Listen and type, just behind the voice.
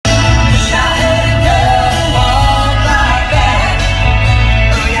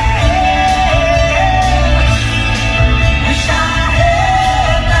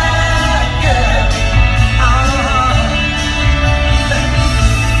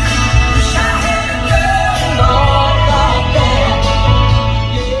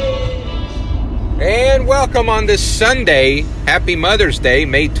welcome on this Sunday. Happy Mother's Day,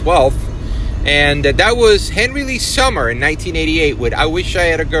 May 12th. And that was Henry Lee Summer in 1988 with I Wish I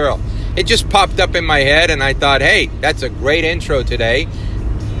Had a Girl. It just popped up in my head and I thought, hey, that's a great intro today.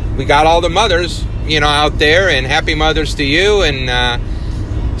 We got all the mothers, out there, and happy mothers to you. And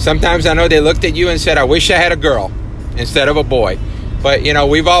sometimes I know they looked at you and said, I wish I had a girl instead of a boy. But,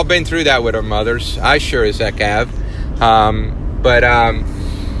 we've all been through that with our mothers. I sure as heck have.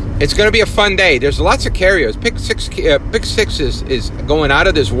 It's going to be a fun day. There's lots of carriers. Pick six is going out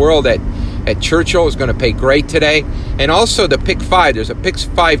of this world at Churchill. Is going to pay great today. And also the pick five. There's a pick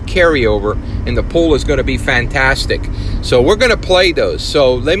five carryover, and the pool is going to be fantastic. So we're going to play those.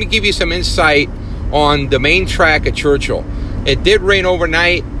 So let me give you some insight on the main track at Churchill. It did rain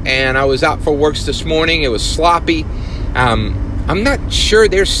overnight, and I was out for works this morning. It was sloppy. I'm not sure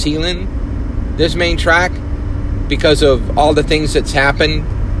they're sealing this main track because of all the things that's happened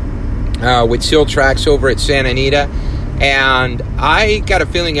with seal tracks over at Santa Anita. And I got a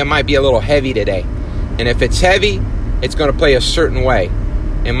feeling it might be a little heavy today. And if it's heavy, it's going to play a certain way.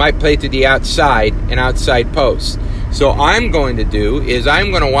 It might play to the outside and outside post. So I'm going to do is I'm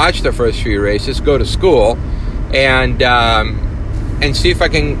going to watch the first few races, go to school, and see if I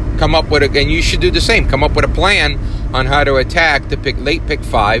can come up with and you should do the same, come up with a plan on how to attack the late pick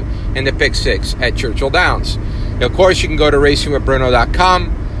 5 and the pick 6 at Churchill Downs. Now, of course, you can go to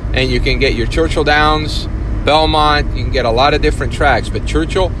racingwithbruno.com and you can get your Churchill Downs, Belmont, you can get a lot of different tracks, but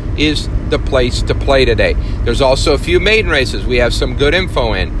Churchill is the place to play today. There's also a few maiden races we have some good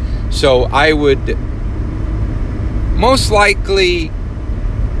info in. So I would most likely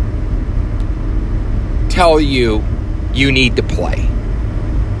tell you need to play.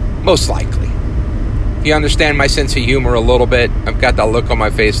 Most likely. If you understand my sense of humor a little bit, I've got that look on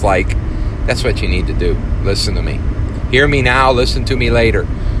my face like, that's what you need to do. Listen to me. Hear me now, listen to me later.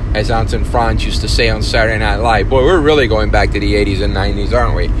 As Anton Franz used to say on Saturday Night Live. Boy, we're really going back to the 80s and 90s,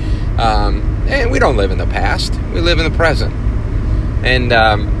 aren't we? And we don't live in the past. We live in the present. And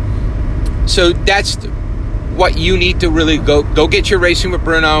so that's what you need to really go get your Racing with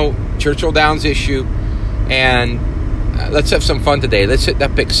Bruno Churchill Downs issue. And let's have some fun today. Let's hit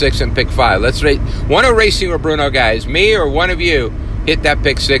that pick 6 and pick 5. Let's rate one of Racing with Bruno guys, me or one of you, hit that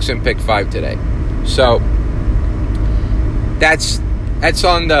pick 6 and pick 5 today. So that's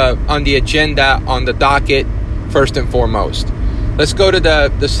on the agenda, on the docket, first and foremost. Let's go to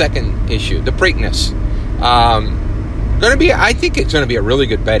the second issue, the Preakness. I think it's going to be a really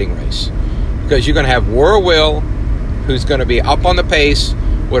good betting race because you're going to have War Will, who's going to be up on the pace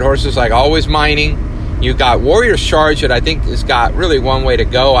with horses like Always Mining. You got Warrior's Charge that I think has got really one way to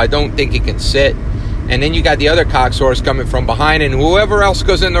go. I don't think he can sit. And then you got the other Cox horse coming from behind, and whoever else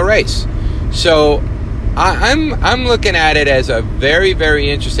goes in the race. So I'm looking at it as a very, very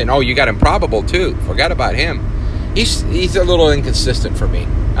interesting. Oh, you got Improbable too. Forgot about him. He's a little inconsistent for me.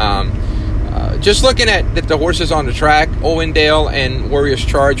 Just looking at the horses on the track, Owendale and Warrior's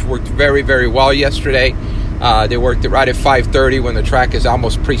Charge worked very, very well yesterday. They worked it right at 5:30 when the track is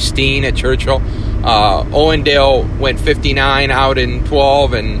almost pristine at Churchill. Owendale went 59 out in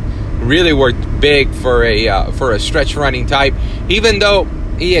 12 and really worked big for a stretch running type, even though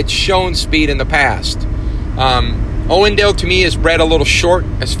he had shown speed in the past. Owendale to me is bred a little short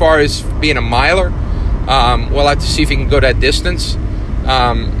as far as being a miler. We'll have to see if he can go that distance.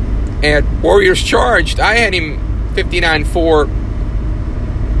 And Warriors Charged, I had him 59-4,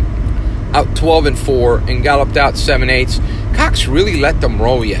 out 12-4, and galloped out 7/8. Cox really let them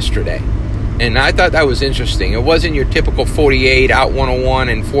roll yesterday, and I thought that was interesting. It wasn't your typical 48, out 101,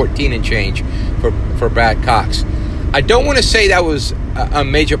 and 14 and change for Brad Cox. I don't want to say that was a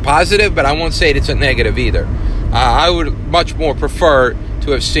major positive, but I won't say it's a negative either. I would much more prefer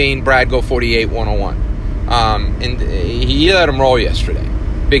to have seen Brad go 48, 101. And he let him roll yesterday,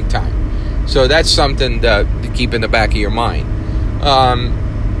 big time. So that's something to keep in the back of your mind.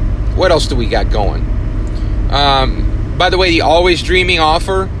 What else do we got going? By the way, the Always Dreaming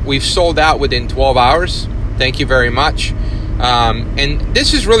offer, we've sold out within 12 hours. Thank you very much. And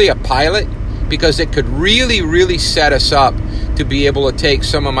this is really a pilot because it could really, really set us up to be able to take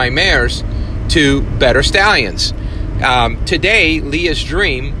some of my mares to better stallions. Today, Leah's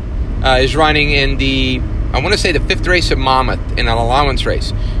Dream is running in I want to say the 5th race at Monmouth in an allowance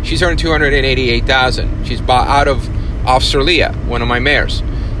race. She's earned $288,000. She's bought out of Officer Leah, one of my mares.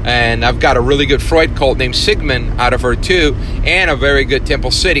 And I've got a really good Freud colt named Sigmund out of her too, and a very good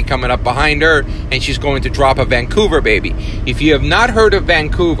Temple City coming up behind her, and she's going to drop a Vancouver baby. If you have not heard of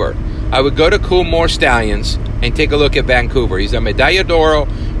Vancouver, I would go to Coolmore Stallions and take a look at Vancouver. He's a Medalla d'Oro.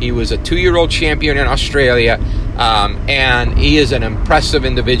 He was a 2-year-old champion in Australia, and he is an impressive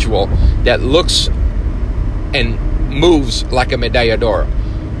individual that looks and moves like a Medaglia d'Oro.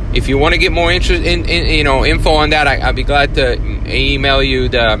 If you want to get more interest in info on that, I'd be glad to email you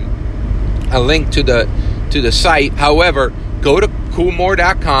a link to the site. However, go to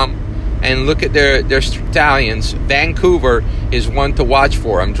Coolmore.com and look at their stallions. Vancouver is one to watch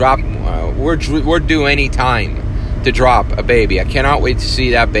for. We're due any time to drop a baby. I cannot wait to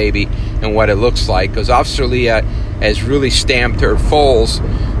see that baby and what it looks like, because Officer Leah has really stamped her foals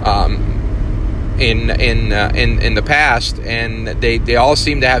in the past, and they all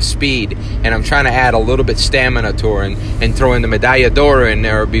seem to have speed, and I'm trying to add a little bit stamina to her and throw in the Medaglia d'Oro in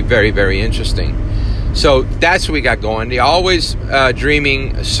there. Would be very, very interesting. So that's what we got going. The Always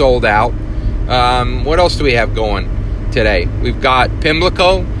Dreaming sold out. What else do we have going today? We've got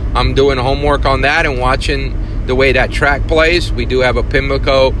Pimlico. I'm doing homework on that and watching the way that track plays. We do have a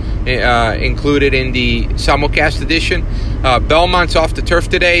Pimlico included in the simulcast edition. Belmont's off the turf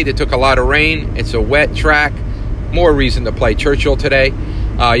today. They took a lot of rain. It's a wet track. More reason to play Churchill today.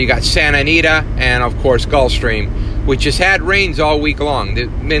 You got Santa Anita and, of course, Gulfstream, which has had rains all week long.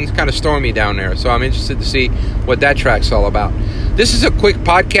 It's been kind of stormy down there, so I'm interested to see what that track's all about. This is a quick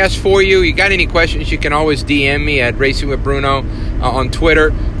podcast for you. You got any questions, you can always DM me at Racing with Bruno on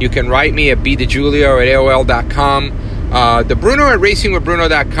Twitter. You can write me at bdejulio@aol.com. The Bruno at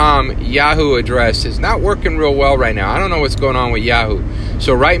racingwithbruno.com Yahoo address is not working real well right now. I don't know what's going on with Yahoo.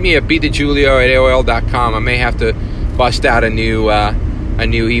 So write me at bdejulio@aol.com. I may have to bust out a new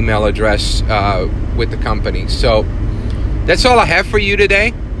email address with the company. So that's all I have for you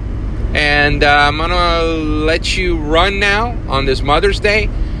today. And I'm going to let you run now on this Mother's Day.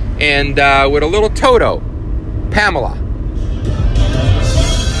 And with a little Toto, Pamela.